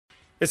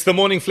It's the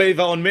morning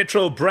flavor on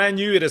Metro, brand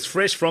new. It is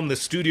fresh from the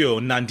studio.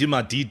 Nandi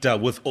Madida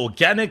with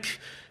Organic.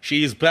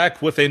 She is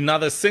back with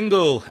another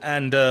single,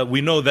 and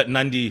we know that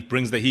Nandi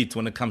brings the heat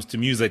when it comes to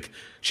music.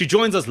 She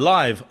joins us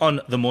live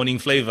on the morning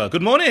flavor.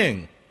 Good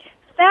morning.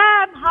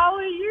 Sam, how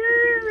are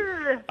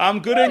you? I'm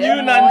good, and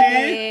you,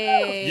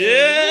 Nandi?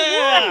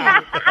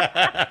 Yeah.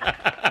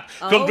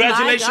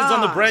 Congratulations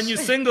on the brand new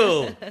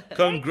single.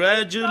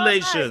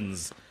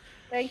 Congratulations.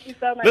 Thank you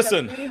so much.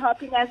 Listen, I'm really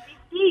hopping as we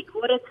speak.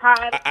 What a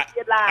time to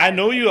be alive. I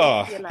know you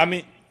are. I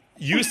mean,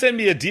 you sent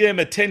me a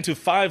DM at 10 to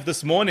 5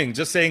 this morning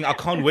just saying, I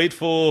can't wait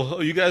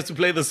for you guys to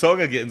play the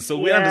song again. So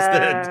we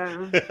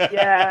understand.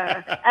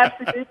 Yeah,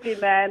 absolutely,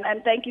 man.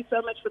 And thank you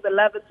so much for the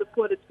love and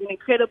support. It's been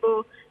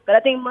incredible. But I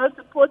think most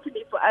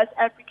importantly for us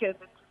Africans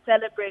is to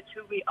celebrate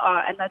who we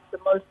are. And that's the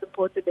most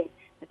important thing,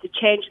 and to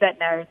change that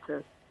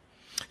narrative.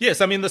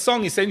 Yes, I mean, the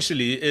song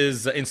essentially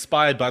is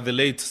inspired by the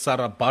late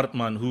Sarah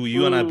Bartman, who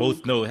you and I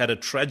both know had a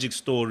tragic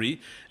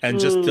story and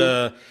just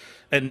a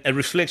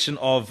reflection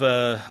of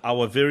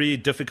our very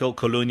difficult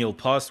colonial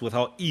past with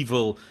how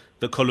evil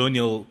the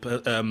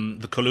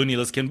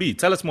colonialists can be.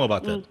 Tell us more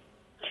about that.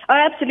 Oh,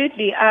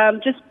 absolutely.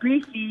 Just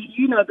briefly,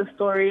 you know the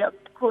story. Of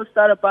course,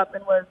 Sarah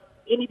Bartman was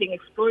anything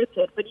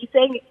exploited, but you're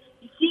seeing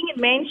in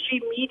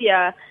mainstream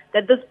media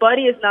that this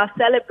body is now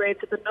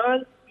celebrated, but no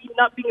one's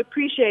not being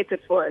appreciated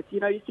for it. You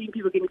know, you're seeing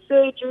people getting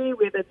surgery,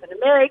 whether it's in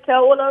America,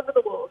 all over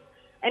the world.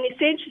 And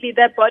essentially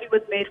that body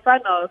was made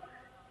fun of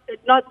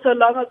not so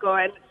long ago.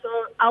 And so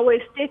our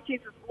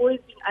aesthetics has always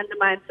been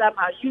undermined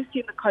somehow. You've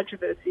seen the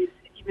controversies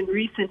even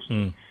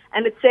recently.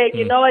 And it's saying,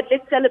 you know what,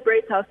 let's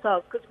celebrate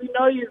ourselves because we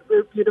know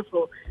we're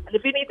beautiful. And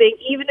if anything,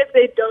 even if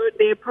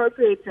they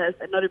appropriate us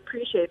and not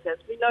appreciate us,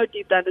 we know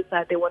deep down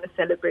inside they want to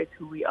celebrate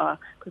who we are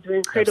because we're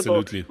incredible.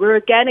 Absolutely. We're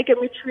organic and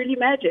we're truly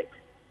magic.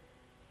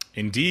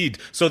 Indeed.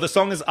 So the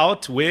song is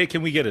out. Where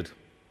can we get it?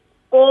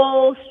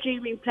 All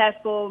streaming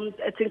platforms.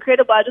 It's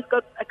incredible. I just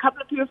got a couple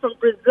of people from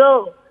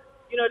Brazil,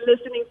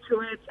 listening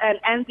to it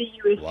and the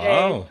USA.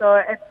 Wow. So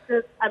it's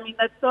just,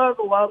 that's so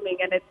overwhelming,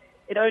 and it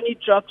only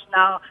dropped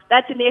now.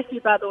 That's a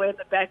nephew, by the way, in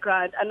the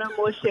background. I know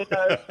Moshe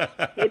knows.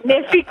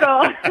 Nephew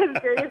girl is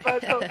very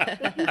vocal.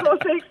 She's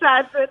also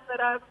excited, but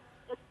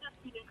it's just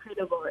been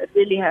incredible. It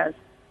really has.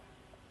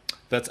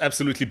 That's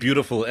absolutely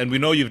beautiful. And we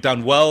know you've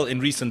done well in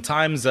recent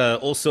times,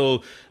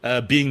 also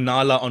being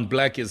Nala on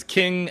Black is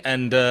King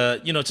and,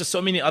 just so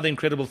many other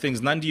incredible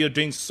things. Nandi, you're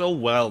doing so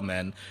well,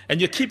 man.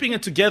 And you're keeping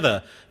it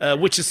together,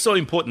 which is so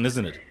important,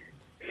 isn't it?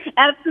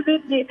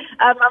 Absolutely.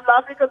 I'm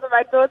laughing because of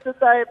my daughter,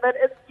 sorry, but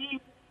it's been,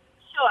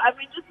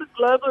 just the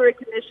global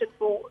recognition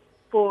for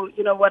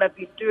what I've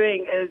been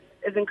doing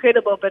is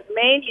incredible, but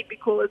mainly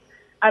because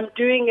I'm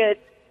doing it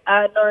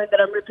knowing that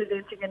I'm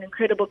representing an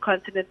incredible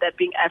continent, that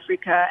being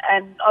Africa.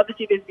 And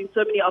obviously there's been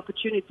so many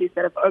opportunities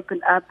that have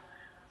opened up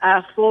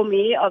for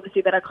me,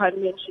 obviously that I can't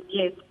mention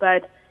yet,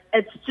 but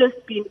it's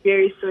just been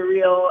very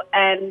surreal.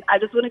 And I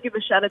just want to give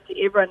a shout out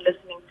to everyone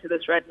listening to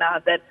this right now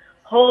that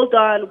hold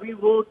on, we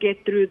will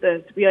get through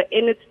this. We are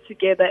in it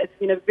together. It's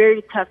been a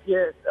very tough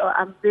year, so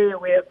I'm very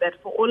aware of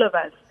that for all of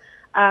us.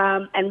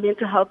 And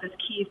mental health is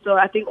key. So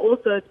I think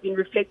also it's been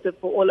reflective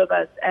for all of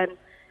us. And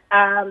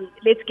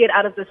let's get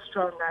out of this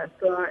stronger.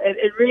 So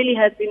it really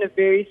has been a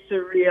very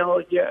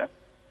surreal year.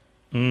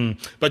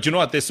 But you know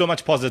what? There's so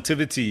much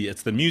positivity.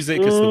 It's the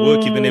music, it's the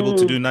work you've been able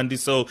to do, Nandi.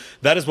 So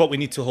that is what we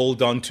need to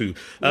hold on to.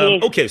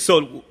 Yes. Okay,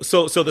 so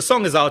the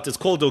song is out. It's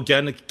called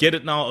Organic. Get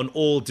it now on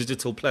all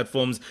digital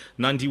platforms.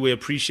 Nandi, we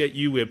appreciate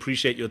you. We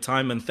appreciate your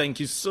time. And thank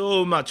you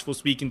so much for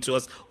speaking to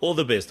us. All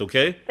the best,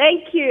 okay?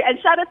 Thank you. And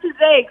shout out to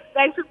Zex.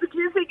 Thanks for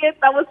producing it.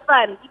 That was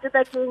fun. We did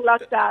that during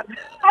lockdown.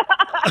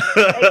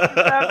 Thank you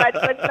so much.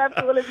 Much love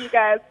to all of you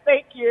guys.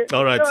 Thank you.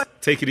 All right.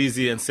 Take it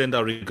easy and send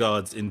our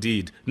regards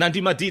indeed. Nandi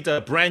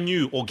Madida, brand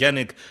new,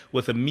 Organic,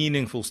 with a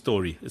meaningful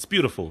story. It's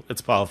beautiful.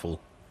 It's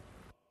powerful.